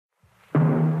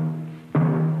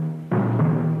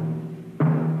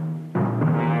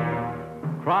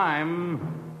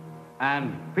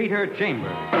and Peter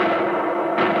Chambers.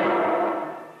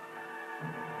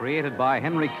 Created by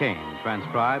Henry Kane,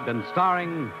 transcribed and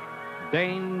starring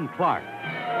Dane Clark.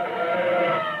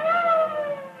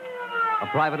 A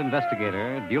private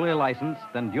investigator, duly licensed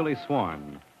and duly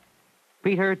sworn.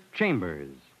 Peter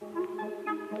Chambers.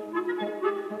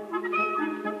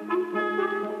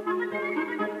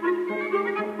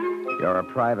 You're a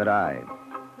private eye.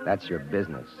 That's your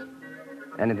business.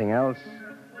 Anything else?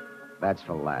 That's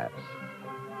for laughs.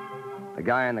 The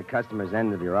guy on the customer's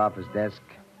end of your office desk?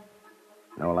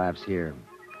 No laughs here.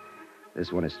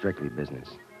 This one is strictly business.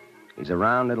 He's a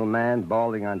round little man,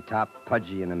 balding on top,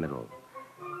 pudgy in the middle.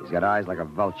 He's got eyes like a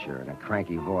vulture and a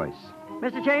cranky voice.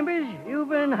 Mr. Chambers, you've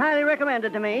been highly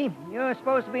recommended to me. You're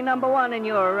supposed to be number one in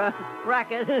your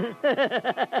racket.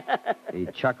 He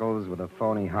chuckles with a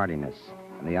phony heartiness,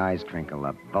 and the eyes crinkle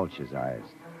up, vulture's eyes,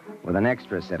 with an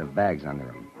extra set of bags under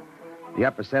them. The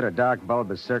upper set are dark,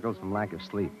 bulbous circles from lack of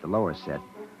sleep. The lower set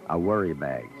are worry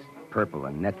bags, purple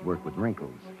and networked with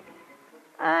wrinkles.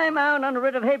 I'm out on a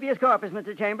writ of habeas corpus,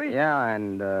 Mr. Chambers. Yeah,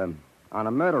 and on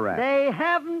a murder rap. They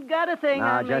haven't got a thing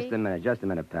on me. Now, just a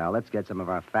minute, pal. Let's get some of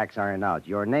our facts ironed out.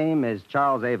 Your name is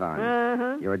Charles Avon.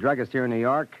 Uh-huh. You're a druggist here in New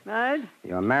York. Right.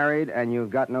 You're married, and you've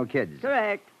got no kids.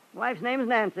 Correct. Wife's name is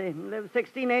Nancy. Lives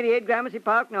 1688 Gramercy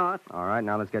Park North. All right,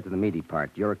 now let's get to the meaty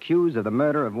part. You're accused of the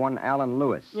murder of one Alan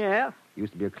Lewis. Yeah.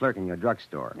 Used to be a clerk in your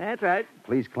drugstore. That's right.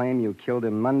 Police claim you killed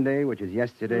him Monday, which is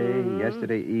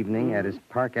yesterday evening at his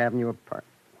Park Avenue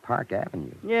Park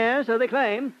Avenue. Yeah, so they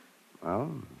claim.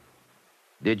 Oh.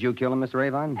 Did you kill him, Mr.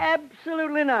 Avon?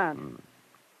 Absolutely not.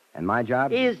 And my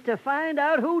job? Is to find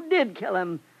out who did kill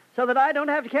him, so that I don't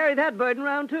have to carry that burden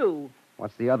around, too.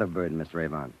 What's the other burden, Mr.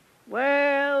 Avon?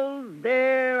 Well,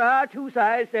 there are two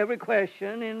sides to every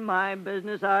question. In my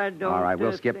business, I don't... All right,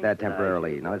 we'll skip that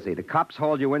temporarily. Now, let's see. The cops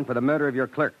hauled you in for the murder of your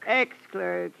clerk.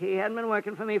 Ex-clerk. He hadn't been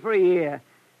working for me for a year,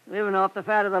 living off the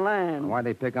fat of the land. Why'd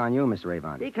they pick on you, Mr.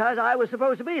 Avon? Because I was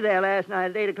supposed to be there last night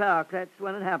at 8 o'clock. That's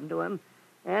when it happened to him.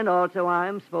 And also,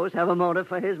 I'm supposed to have a motive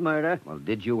for his murder. Well,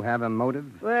 did you have a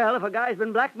motive? Well, if a guy's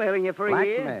been blackmailing you for a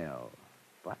year... Blackmail?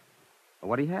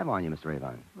 What do you have on you, Mr.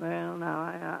 Avon? Well,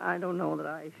 now, I don't know that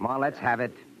I... Come on, let's have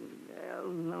it.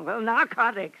 Well,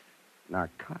 narcotics.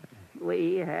 Narcotics?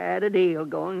 We had a deal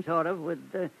going, sort of, with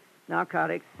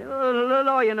narcotics. The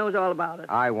lawyer knows all about it.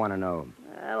 I want to know.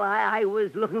 Well, I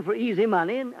was looking for easy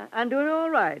money, and I'm doing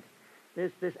all right.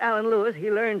 This Alan Lewis,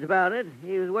 he learns about it.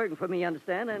 He was working for me, you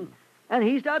understand, and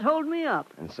he starts holding me up.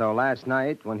 And so last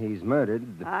night, when he's murdered...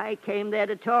 I came there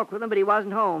to talk with him, but he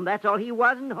wasn't home. That's all. He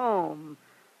wasn't home.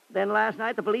 Then last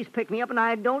night, the police picked me up, and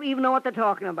I don't even know what they're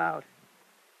talking about.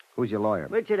 Who's your lawyer?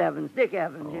 Richard Evans, Dick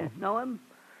Evans. Oh. You know him?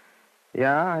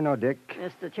 Yeah, I know Dick.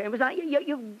 Mr. Chambers, now,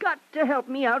 you've got to help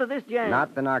me out of this jam.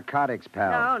 Not the narcotics,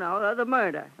 pal. No, the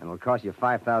murder. And it'll cost you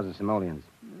 5,000 simoleons.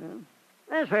 Well,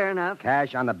 that's fair enough.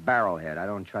 Cash on the barrelhead. I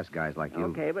don't trust guys like you.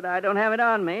 Okay, but I don't have it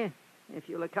on me. If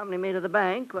you'll accompany me to the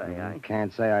bank, why, I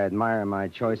can't say I admire my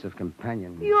choice of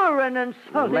companion. You're an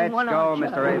insulting one. Let's go,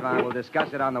 Mr. Avon. We'll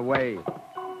discuss it on the way.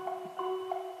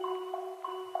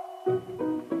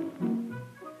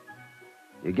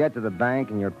 You get to the bank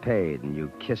and you're paid, and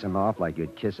you kiss him off like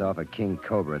you'd kiss off a king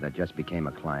cobra that just became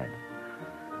a client.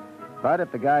 But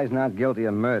if the guy's not guilty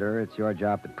of murder, it's your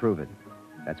job to prove it.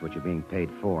 That's what you're being paid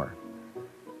for.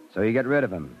 So you get rid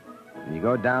of him, and you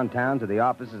go downtown to the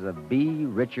offices of B.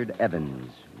 Richard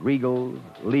Evans, Regal,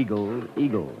 Legal,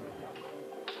 Eagle.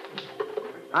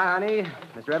 Hi, honey.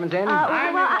 Mr. Evans in?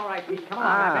 I'm all right, Pete. Come on.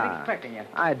 I've been expecting you.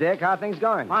 Hi, Dick. How are things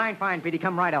going? Fine, Petey.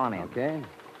 Come right on in. Okay.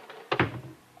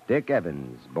 Dick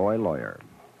Evans, boy lawyer.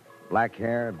 Black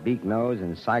hair, beak nose,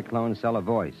 and cyclone cellar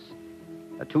voice.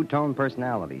 A two-tone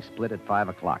personality split at 5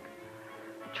 o'clock.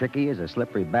 Tricky as a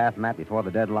slippery bath mat before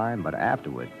the deadline, but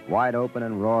afterward, wide open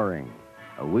and roaring.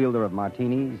 A wielder of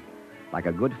martinis, like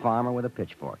a good farmer with a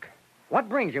pitchfork. What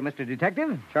brings you, Mr.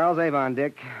 Detective? Charles Avon,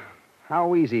 Dick.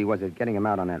 How easy was it getting him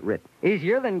out on that writ?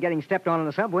 Easier than getting stepped on in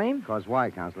the subway. Because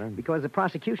why, Counselor? Because the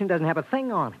prosecution doesn't have a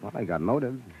thing on it. Well, they got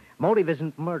motive. Motive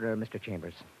isn't murder, Mr.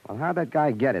 Chambers. Well, how'd that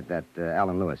guy get it, that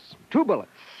Alan Lewis? 2 bullets.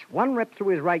 One ripped through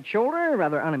his right shoulder,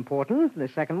 rather unimportant. The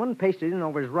second one pasted in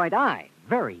over his right eye.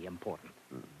 Very important.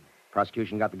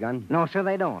 Prosecution got the gun? No, sir,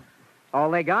 they don't.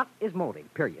 All they got is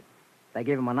motive, period. They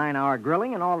gave him a 9-hour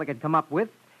grilling, and all they could come up with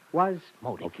was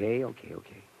motive. Okay.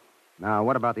 Now,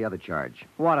 what about the other charge?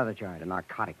 What other charge? The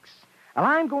narcotics. Well,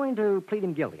 I'm going to plead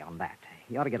him guilty on that.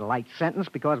 He ought to get a light sentence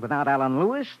because without Alan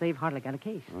Lewis, they've hardly got a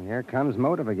case. Well, here comes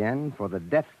motive again for the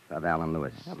death of Alan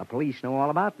Lewis. Well, the police know all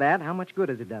about that. How much good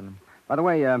has it done them? By the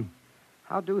way,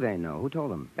 how do they know? Who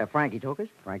told them? Frankie Tokers.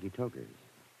 Frankie Tokers.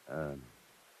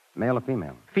 Male or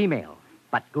female? Female.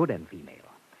 but good and female.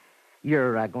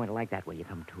 You're going to like that when you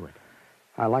come to it.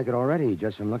 I like it already,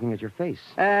 just from looking at your face.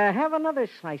 Have another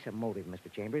slice of motive,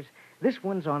 Mr. Chambers. This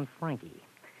one's on Frankie.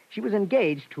 She was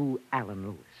engaged to Alan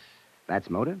Lewis. That's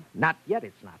motive? Not yet,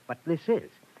 it's not, but this is.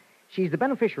 She's the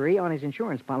beneficiary on his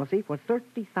insurance policy for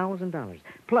 $30,000.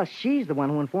 Plus, she's the one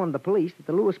who informed the police that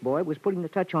the Lewis boy was putting the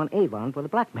touch on Avon for the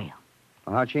blackmail.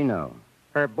 Well, how'd she know?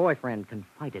 Her boyfriend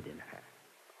confided in her.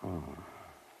 Oh.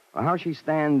 Well, how'd she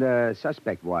stand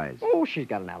suspect-wise? Oh, she's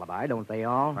got an alibi, don't they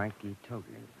all? Frankie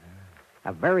Tokers.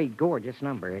 A very gorgeous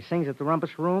number. Sings at the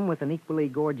Rumpus Room with an equally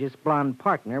gorgeous blonde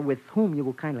partner with whom you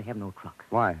will kindly have no truck.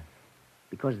 Why?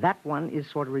 Because that one is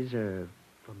sort of reserved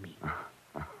for me.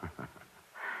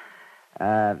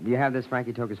 Do you have this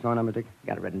Frankie Toker's phone number, Dick?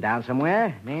 Got it written down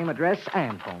somewhere. Name, address,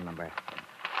 and phone number.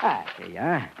 Here you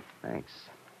are. Thanks.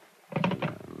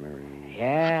 Mary.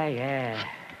 Yeah.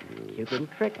 Cute little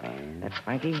trick. That's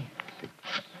Frankie.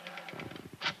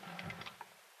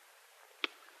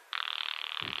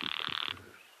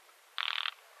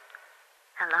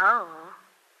 Hello.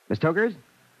 Miss Tokers?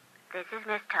 This is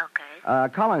Miss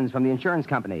Tokers. Collins from the insurance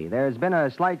company. There's been a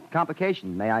slight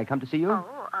complication. May I come to see you?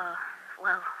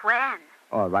 Well, when?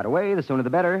 Oh, right away. The sooner the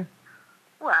better.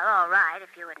 Well, all right,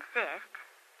 if you insist.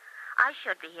 I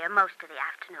should be here most of the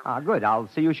afternoon. Good. I'll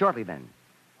see you shortly then.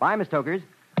 Bye, Miss Tokers.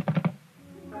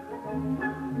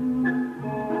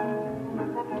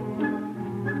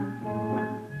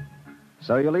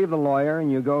 So you leave the lawyer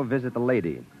and you go visit the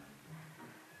lady.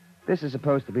 This is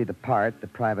supposed to be the part the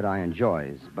private eye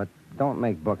enjoys, but don't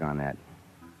make book on that.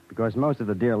 Because most of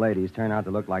the dear ladies turn out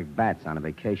to look like bats on a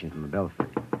vacation from the Belfry.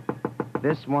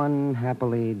 This one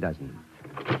happily doesn't.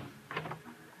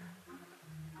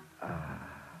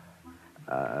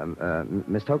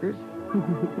 Miss Tokers?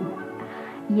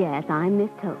 Yes, I'm Miss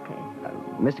Tokers.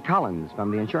 Mr. Collins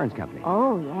from the insurance company.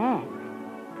 Oh, yes.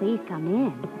 Please come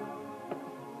in.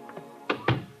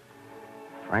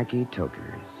 Frankie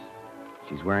Tokers.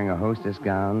 She's wearing a hostess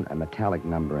gown, a metallic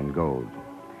number in gold.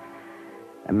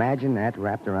 Imagine that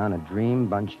wrapped around a dream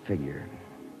bunch figure.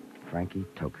 Frankie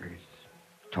Tokers.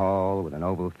 Tall, with an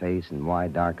oval face and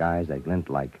wide dark eyes that glint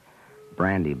like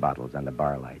brandy bottles under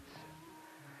bar lights.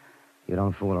 You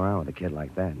don't fool around with a kid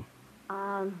like that.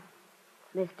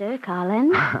 Mr.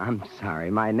 Collins? I'm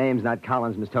sorry. My name's not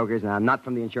Collins, Miss Tokers, and I'm not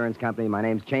from the insurance company. My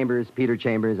name's Chambers, Peter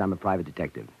Chambers. I'm a private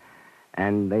detective.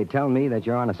 And they tell me that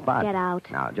you're on a spot. Get out.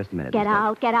 Now, just a minute. Get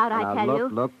out, I tell you.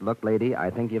 Look, lady, I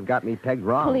think you've got me pegged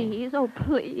wrong. Please, oh,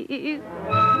 please.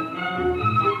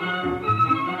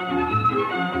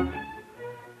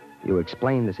 You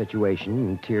explain the situation,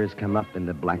 and tears come up in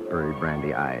the blackberry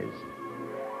brandy eyes.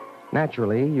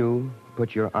 Naturally, you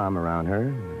put your arm around her,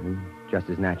 and just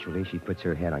as naturally, she puts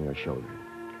her head on your shoulder.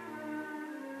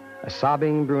 A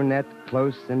sobbing brunette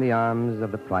close in the arms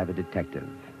of the private detective.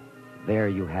 There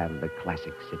you have the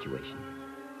classic situation.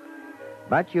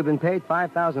 But you've been paid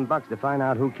 $5,000 to find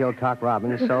out who killed Cock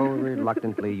Robbins, so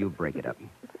reluctantly you break it up.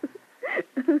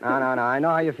 No. I know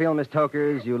how you feel, Miss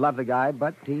Tokers. You love the guy,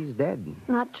 but he's dead.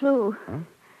 Not true. Huh?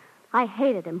 I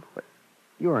hated him. But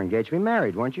you were engaged to be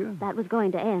married, weren't you? That was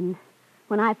going to end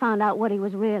when I found out what he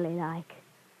was really like.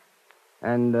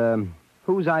 And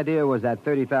whose idea was that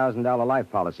 $30,000 life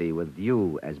policy with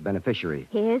you as beneficiary?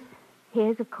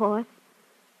 His, of course.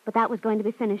 But that was going to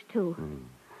be finished, too.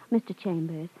 Mr.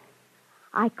 Chambers,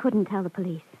 I couldn't tell the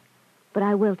police, but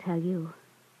I will tell you.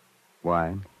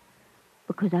 Why?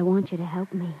 Because I want you to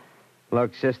help me.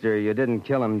 Look, sister, you didn't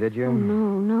kill him, did you? Oh,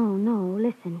 no.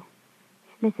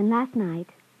 Listen, last night,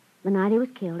 the night he was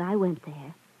killed, I went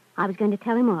there. I was going to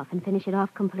tell him off and finish it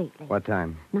off completely. What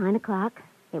time? 9:00.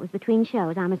 It was between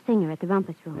shows. I'm a singer at the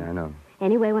Rumpus Room. Yeah, I know.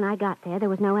 Anyway, when I got there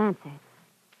was no answer.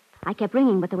 I kept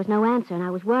ringing, but there was no answer, and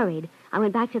I was worried. I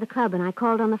went back to the club, and I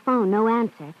called on the phone. No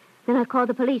answer. Then I called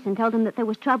the police and told them that there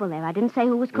was trouble there. I didn't say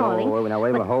who was calling. Wait,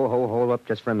 hold up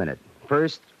just for a minute.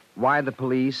 First, why the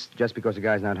police, just because the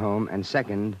guy's not home? And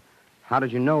second, how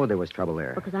did you know there was trouble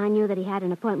there? Because I knew that he had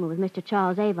an appointment with Mr.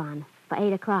 Charles Avon for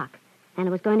 8:00, and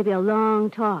it was going to be a long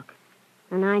talk.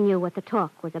 And I knew what the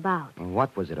talk was about.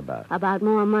 What was it about? About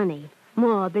more money.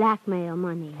 More blackmail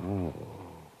money.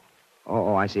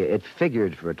 Oh, I see. It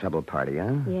figured for a trouble party,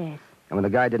 huh? Yes. And when the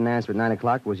guy didn't answer at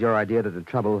 9:00, it was your idea that the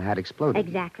trouble had exploded.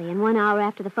 Exactly. And 1 hour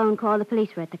after the phone call, the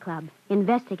police were at the club,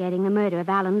 investigating the murder of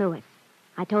Alan Lewis.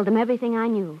 I told them everything I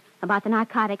knew about the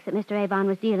narcotics that Mr. Avon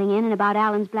was dealing in and about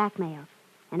Alan's blackmail,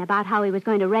 and about how he was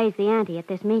going to raise the ante at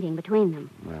this meeting between them.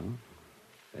 Well,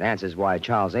 it answers why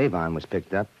Charles Avon was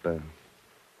picked up.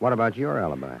 What about your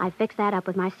alibi? I fixed that up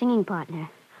with my singing partner.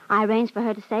 I arranged for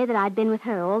her to say that I'd been with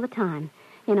her all the time,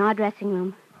 in our dressing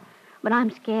room. But I'm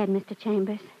scared, Mr.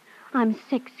 Chambers. I'm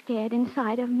sick scared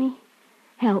inside of me.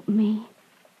 Help me.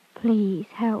 Please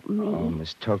help me. Oh,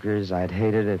 Miss Tokers, I'd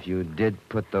hate it if you did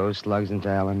put those slugs into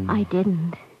Alan. I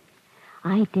didn't.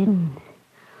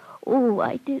 Oh,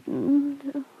 I didn't.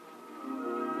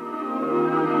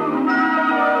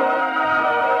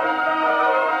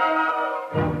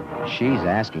 She's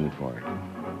asking for it.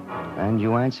 And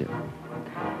you answer.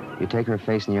 You take her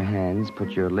face in your hands,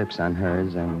 put your lips on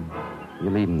hers, and you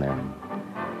leave them there.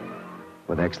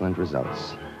 With excellent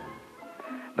results.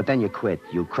 But then you quit.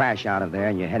 You crash out of there,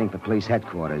 and you're heading for police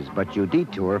headquarters. But you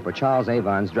detour for Charles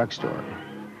Avon's drugstore.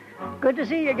 Good to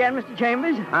see you again, Mr.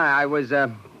 Chambers. Hi, I was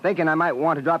thinking I might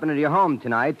want to drop into your home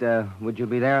tonight. Would you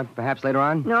be there perhaps later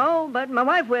on? No, but my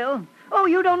wife will. Oh,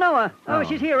 you don't know her. Oh, Oh.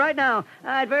 she's here right now.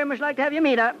 I'd very much like to have you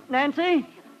meet her. Nancy?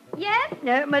 Yes?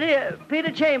 My dear,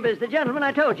 Peter Chambers, the gentleman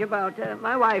I told you about.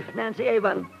 My wife, Nancy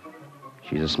Avon.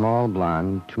 She's a small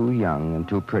blonde, too young and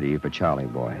too pretty for Charlie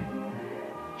boy.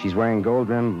 She's wearing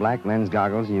gold-rimmed black lens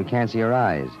goggles, and you can't see her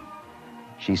eyes.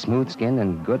 She's smooth-skinned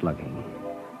and good-looking,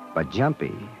 but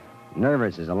jumpy,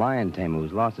 nervous as a lion tamer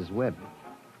who's lost his whip.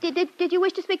 Did you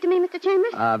wish to speak to me, Mr.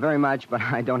 Chambers? Very much, but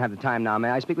I don't have the time now. May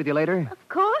I speak with you later? Of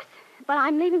course. But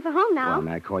I'm leaving for home now. Well,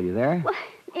 may I call you there? Well,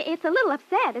 it's a little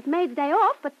upset. It's Maid's day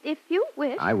off, but if you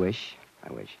wish. I wish.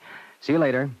 See you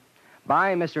later.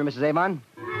 Bye, Mr. and Mrs. Avon.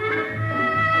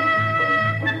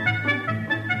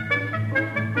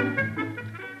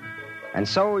 And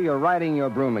so you're riding your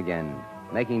broom again,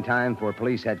 making time for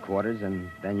police headquarters, and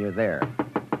then you're there.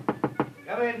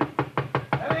 Come in.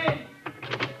 Come in.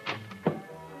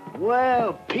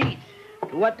 Well, Pete,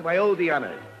 to what do I owe the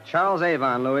honor? Charles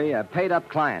Avon, Louis, a paid-up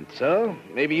client. So,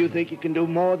 maybe you think you can do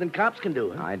more than cops can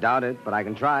do, huh? I doubt it, but I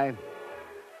can try.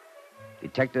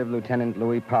 Detective Lieutenant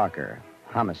Louis Parker,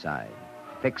 homicide.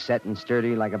 Thick-set and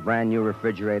sturdy like a brand-new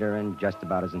refrigerator and just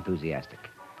about as enthusiastic.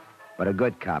 But a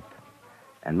good cop,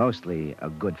 and mostly a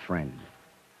good friend.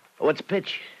 What's the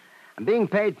pitch? I'm being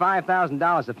paid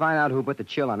 $5,000 to find out who put the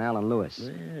chill on Alan Lewis.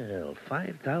 Well,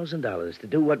 $5,000 to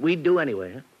do what we do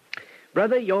anyway, huh?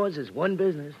 Brother, yours is one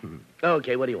business.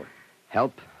 Okay, what do you want?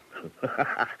 Help?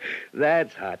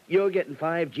 That's hot. You're getting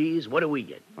 5 G's. What do we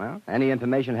get? Well, any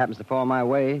information happens to fall my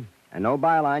way, and no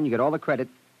byline, you get all the credit.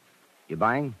 You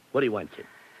buying? What do you want, kid?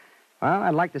 Well,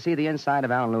 I'd like to see the inside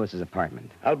of Alan Lewis's apartment.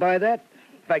 I'll buy that.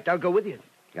 In fact, I'll go with you.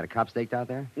 Got a cop staked out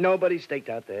there? Nobody's staked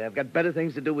out there. I've got better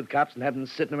things to do with cops than have them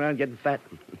sitting around getting fat.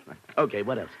 Okay,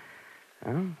 what else?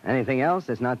 Well, anything else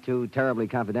that's not too terribly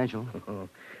confidential?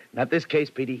 Not this case,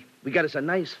 Petey. We got us a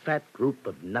nice fat group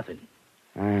of nothing.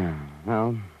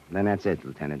 Well, then that's it,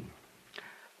 Lieutenant.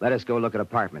 Let us go look at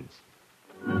apartments.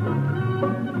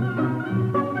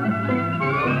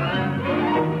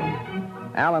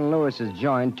 Alan Lewis's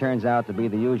joint turns out to be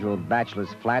the usual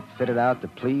bachelor's flat fitted out to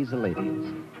please the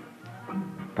ladies.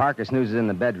 Parker snoozes in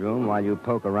the bedroom while you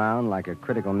poke around like a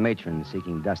critical matron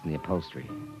seeking dust in the upholstery.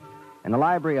 In the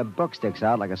library, a book sticks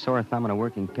out like a sore thumb in a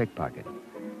working pickpocket.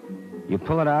 You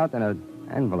pull it out, and an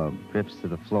envelope drips to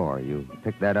the floor. You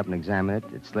pick that up and examine it.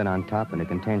 It's slid on top, and it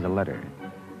contains a letter.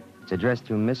 It's addressed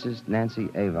to Mrs. Nancy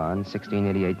Avon,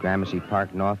 1688 Gramercy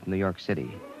Park, North, New York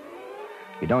City.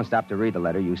 You don't stop to read the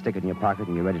letter. You stick it in your pocket,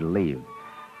 and you're ready to leave.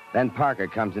 Then Parker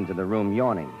comes into the room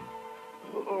yawning.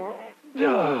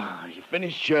 You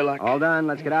finished, Sherlock? All done.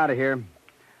 Let's get out of here.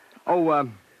 Oh,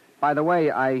 by the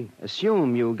way, I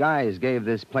assume you guys gave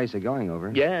this place a going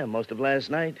over. Yeah, most of last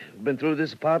night. Been through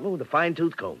this apartment with a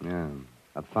fine-tooth comb. Yeah,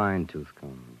 a fine-tooth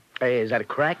comb. Hey, is that a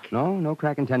crack? No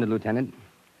crack intended, Lieutenant.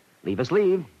 Leave us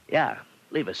leave. Yeah,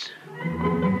 leave us.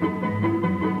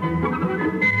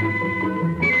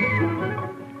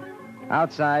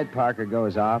 Outside, Parker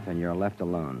goes off, and you're left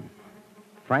alone.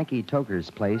 Frankie Toker's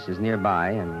place is nearby,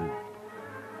 and,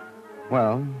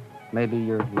 well, maybe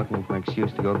you're looking for an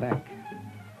excuse to go back.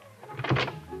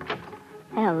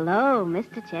 Hello,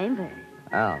 Mr. Chambers.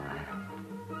 Oh,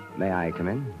 may I come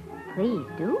in? Please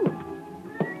do.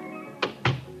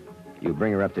 You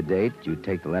bring her up to date, you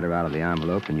take the letter out of the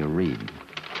envelope, and you read.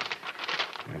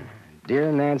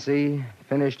 Dear Nancy,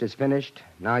 finished is finished.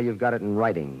 Now you've got it in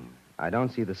writing. I don't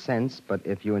see the sense, but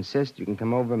if you insist, you can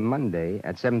come over Monday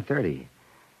at 7:30.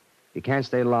 You can't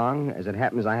stay long. As it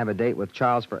happens, I have a date with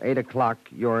Charles for 8 o'clock.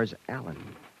 Yours, Alan.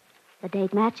 The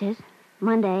date matches.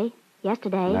 Monday,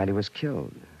 yesterday. The night he was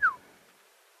killed.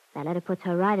 That letter puts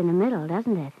her right in the middle,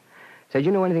 doesn't it? Say, did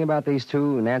you know anything about these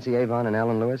two, Nancy Avon and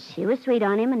Alan Lewis? She was sweet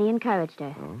on him, and he encouraged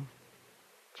her. Oh?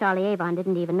 Charlie Avon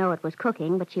didn't even know it was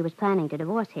cooking, but she was planning to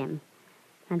divorce him.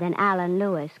 And then Alan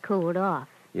Lewis cooled off.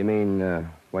 You mean,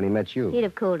 when he met you? He'd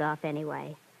have cooled off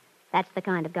anyway. That's the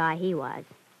kind of guy he was.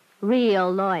 Real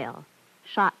loyal.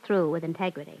 Shot through with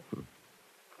integrity.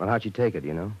 Well, how'd she take it,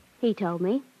 you know? He told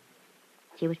me.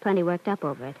 She was plenty worked up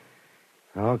over it.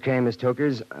 Okay, Miss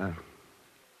Tokers.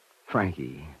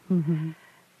 Frankie. Mm-hmm.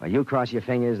 Well, you cross your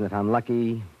fingers, and if I'm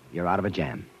lucky, you're out of a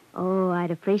jam. Oh,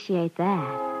 I'd appreciate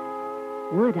that.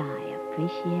 Would I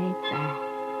appreciate that?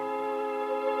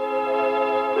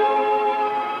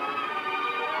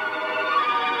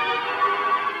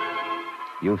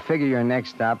 You figure your next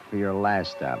stop for your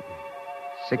last stop.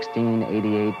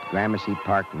 1688 Gramercy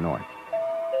Park North.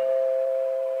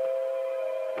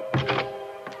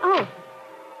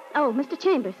 Oh, Mr.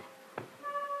 Chambers.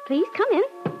 Please come in.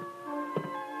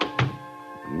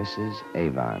 Mrs.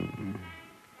 Avon.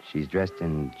 She's dressed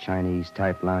in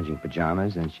Chinese-type lounging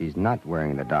pajamas, and she's not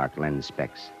wearing the dark lens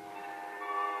specs.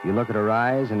 You look at her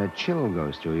eyes, and a chill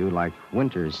goes through you like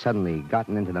winter's suddenly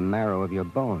gotten into the marrow of your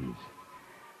bones.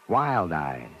 Wild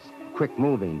eyes,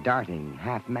 quick-moving, darting,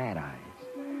 half-mad eyes.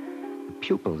 The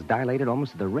pupils dilated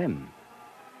almost to the rim.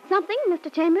 Something,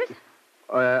 Mr. Chambers?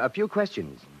 A few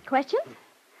questions. Questions?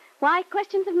 Why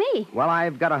questions of me? Well,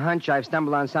 I've got a hunch I've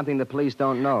stumbled on something the police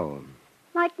don't know.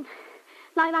 Like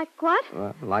what?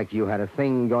 Well, like you had a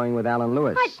thing going with Alan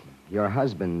Lewis. Your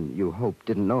husband, you hope,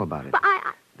 didn't know about it. But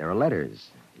There are letters.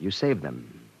 You saved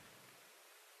them.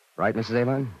 Right, Mrs.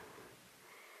 Avon?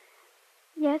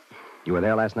 Yes. You were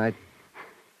there last night?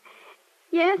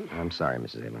 Yes. I'm sorry,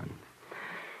 Mrs. Avon.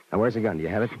 Now, where's the gun? Do you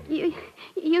have it?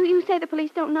 You say the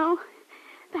police don't know.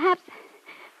 Perhaps,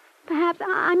 I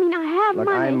have Look,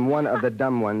 money. I'm one of the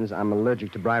dumb ones. I'm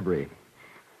allergic to bribery.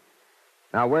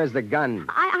 Now, where's the gun?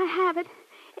 I have it.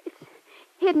 It's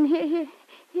hidden here,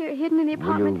 hidden in the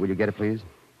apartment. Will you get it, please?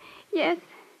 Yes.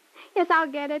 Yes, I'll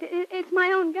get it. It's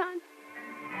my own gun.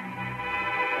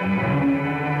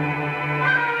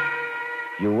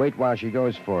 You wait while she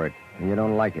goes for it, and you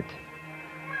don't like it.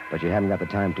 But you haven't got the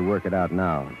time to work it out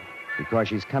now, because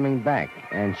she's coming back,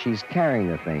 and she's carrying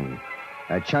the thing.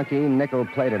 A chunky,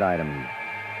 nickel-plated item.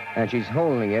 And she's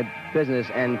holding it, business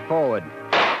end forward.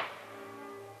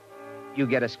 You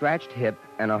get a scratched hip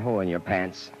and a hole in your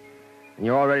pants. And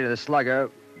you're all ready to slug her,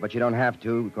 but you don't have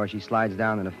to because she slides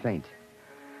down in a faint.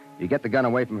 You get the gun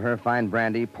away from her, find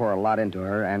brandy, pour a lot into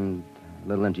her, and a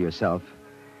little into yourself.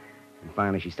 And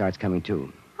finally she starts coming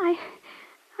to.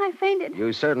 I fainted.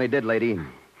 You certainly did, lady.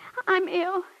 I'm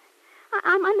ill.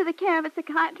 I'm under the care of a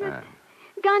psychiatrist.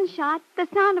 Gunshot, the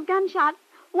sound of gunshot.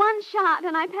 One shot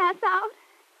and I pass out.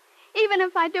 Even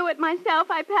if I do it myself,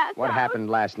 I pass out. What happened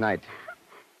last night?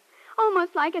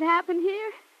 Almost like it happened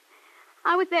here.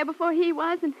 I was there before he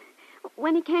was, and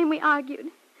when he came, we argued.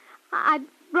 I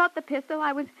brought the pistol.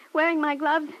 I was wearing my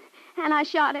gloves, and I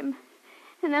shot him.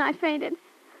 And then I fainted.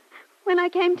 When I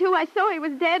came to, I saw he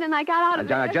was dead, and I got out of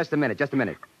there. Just a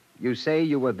minute. You say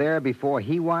you were there before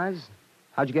he was?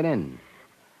 How'd you get in?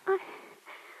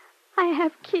 I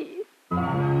have keys.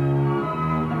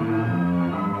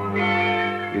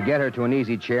 You get her to an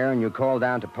easy chair, and you call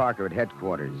down to Parker at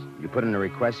headquarters. You put in a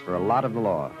request for a lot of the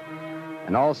law,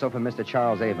 and also for Mr.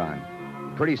 Charles Avon.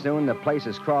 Pretty soon, the place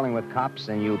is crawling with cops,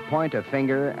 and you point a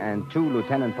finger, and to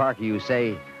Lieutenant Parker, you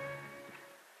say,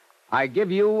 I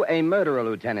give you a murderer,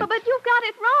 Lieutenant. But you've got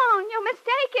it wrong. You're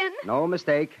mistaken. No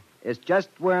mistake. It's just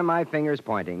where my finger's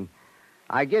pointing.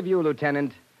 I give you,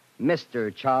 Lieutenant,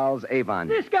 Mr. Charles Avon.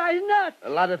 This guy's nuts. A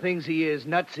lot of things he is.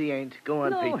 Nuts he ain't. Go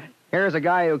on, No. Pete. Here's a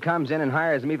guy who comes in and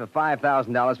hires me for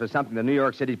 $5,000 for something the New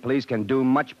York City police can do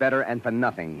much better and for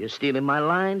nothing. You're stealing my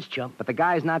lines, chump. But the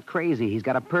guy's not crazy. He's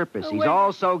got a purpose. Oh, He's wait.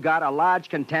 also got a large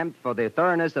contempt for the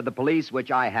thoroughness of the police,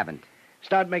 which I haven't.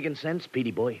 Start making sense,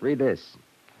 Petey boy. Read this.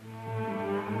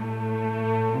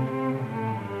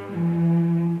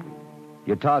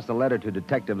 You toss the letter to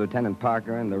Detective Lieutenant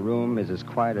Parker, and the room is as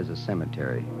quiet as a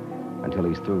cemetery until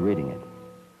he's through reading it.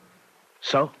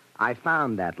 So? I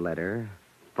found that letter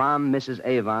from Mrs.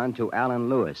 Avon to Alan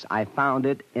Lewis. I found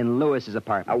it in Lewis's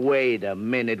apartment. Wait a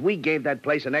minute. We gave that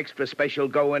place an extra special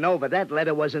going over. That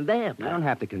letter wasn't there, You pal. don't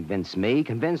have to convince me.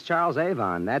 Convince Charles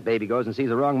Avon. That baby goes and sees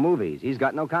the wrong movies. He's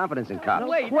got no confidence in cops.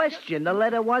 No question. The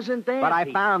letter wasn't there, But I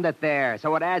Pete. found it there,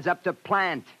 so it adds up to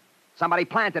plant. Somebody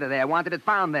planted it there, wanted it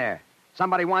found there.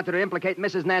 Somebody wanted to implicate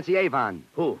Mrs. Nancy Avon.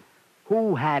 Who?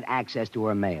 Who had access to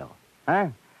her mail? Huh?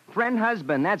 Friend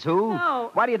husband, that's who. No.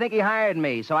 Why do you think he hired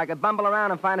me? So I could bumble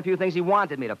around and find a few things he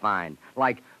wanted me to find.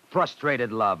 Like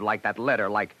frustrated love, like that letter,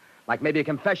 like maybe a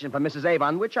confession from Mrs.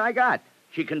 Avon, which I got.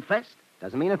 She confessed?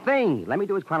 Doesn't mean a thing. Let me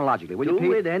do it chronologically, will you,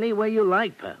 Do Pete? it any way you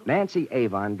like, pal. Nancy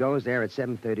Avon goes there at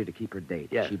 7:30 to keep her date.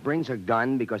 Yeah. She brings her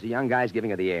gun because the young guy's giving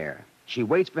her the air. She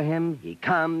waits for him. He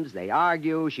comes. They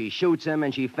argue. She shoots him,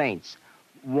 and she faints.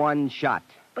 One shot.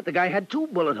 But the guy had 2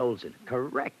 bullet holes in it.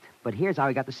 Correct. But here's how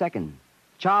he got the second.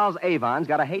 Charles Avon's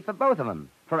got a hate for both of them.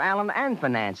 for Alan and for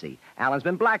Nancy. Alan's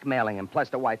been blackmailing him, plus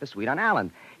the wife is sweet on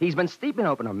Alan. He's been steeping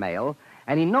open her mail,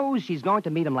 and he knows she's going to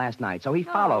meet him last night, so he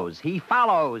follows. He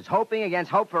follows, hoping against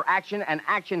hope for action, and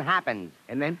action happens.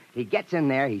 And then? He gets in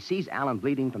there, he sees Alan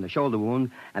bleeding from the shoulder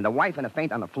wound, and the wife in a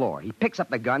faint on the floor. He picks up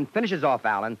the gun, finishes off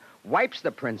Alan, wipes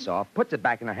the prints off, puts it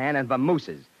back in her hand, and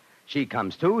vamooses. She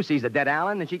comes to, sees the dead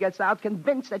Alan, and she gets out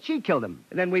convinced that she killed him.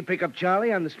 And then we pick up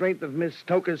Charlie on the strength of Miss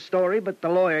Toker's story, but the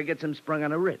lawyer gets him sprung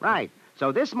on a writ. Right.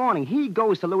 So this morning, he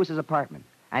goes to Lewis's apartment,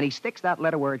 and he sticks that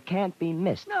letter where it can't be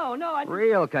missed. No, I...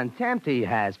 Real contempt he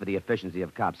has for the efficiency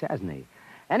of cops, hasn't he?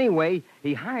 Anyway,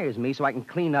 he hires me so I can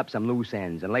clean up some loose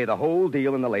ends and lay the whole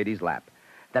deal in the lady's lap.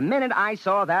 The minute I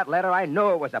saw that letter, I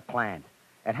knew it was a plant.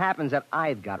 It happens that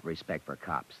I've got respect for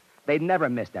cops. They'd never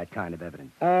miss that kind of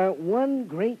evidence. One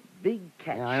great big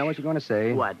catch. Yeah, I know what you're going to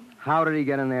say. What? How did he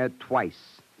get in there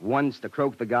twice? Once to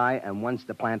croak the guy and once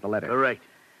to plant the letter. Correct.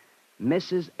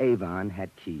 Mrs. Avon had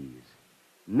keys.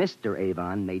 Mr.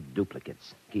 Avon made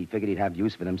duplicates. He figured he'd have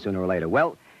use for them sooner or later.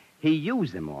 Well, he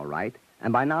used them all right,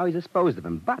 and by now he's disposed of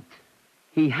them. But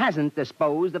he hasn't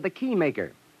disposed of the key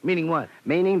maker. Meaning what?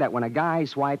 Meaning that when a guy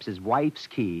swipes his wife's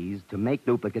keys to make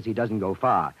duplicates, he doesn't go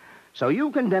far. So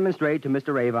you can demonstrate to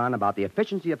Mr. Avon about the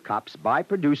efficiency of cops by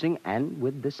producing, and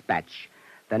with dispatch,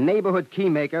 the neighborhood key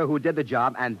maker who did the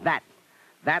job, and that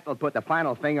will put the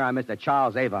final finger on Mr.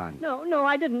 Charles Avon. No,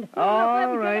 I didn't.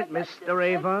 All right, Mr.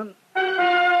 Avon.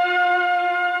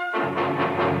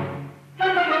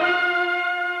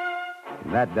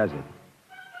 That does it.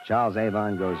 Charles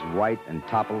Avon goes white and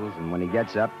topples, and when he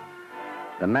gets up,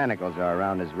 the manacles are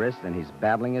around his wrist, and he's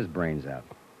babbling his brains out.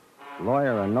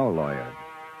 Lawyer or no lawyer,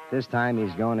 this time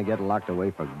he's going to get locked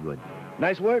away for good.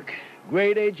 Nice work.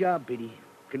 Grade A job, Petey.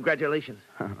 Congratulations.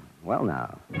 Well,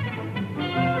 now.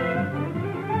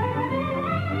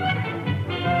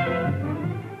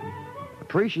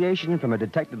 Appreciation from a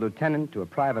detective lieutenant to a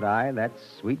private eye, that's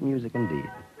sweet music indeed.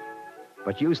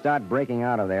 But you start breaking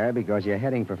out of there because you're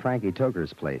heading for Frankie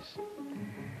Toker's place.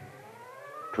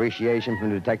 Appreciation from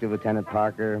Detective Lieutenant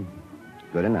Parker,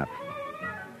 good enough.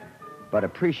 But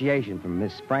appreciation from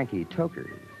Miss Frankie Toker's,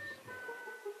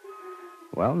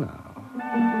 well, now.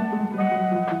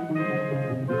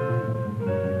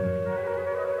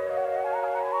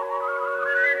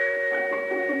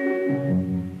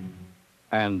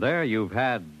 And there you've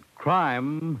had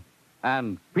Crime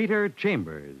and Peter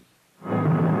Chambers.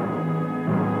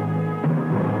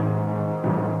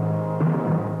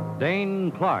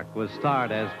 Dane Clark was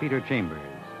starred as Peter Chambers.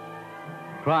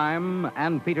 Crime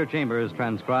and Peter Chambers,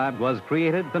 transcribed, was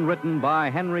created and written by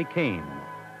Henry Kane.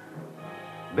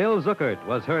 Bill Zuckert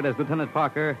was heard as Lieutenant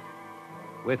Parker,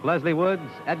 with Leslie Woods,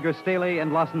 Edgar Staley,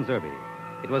 and Lawson Zerby.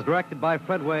 It was directed by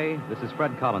Fred Way. This is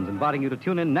Fred Collins, inviting you to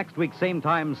tune in next week, same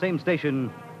time, same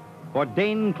station, for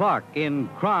Dane Clark in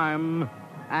Crime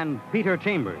and Peter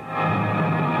Chambers.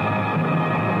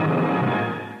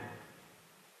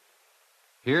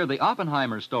 Hear the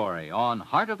Oppenheimer story on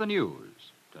Heart of the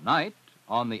News, tonight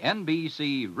on the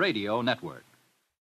NBC Radio Network.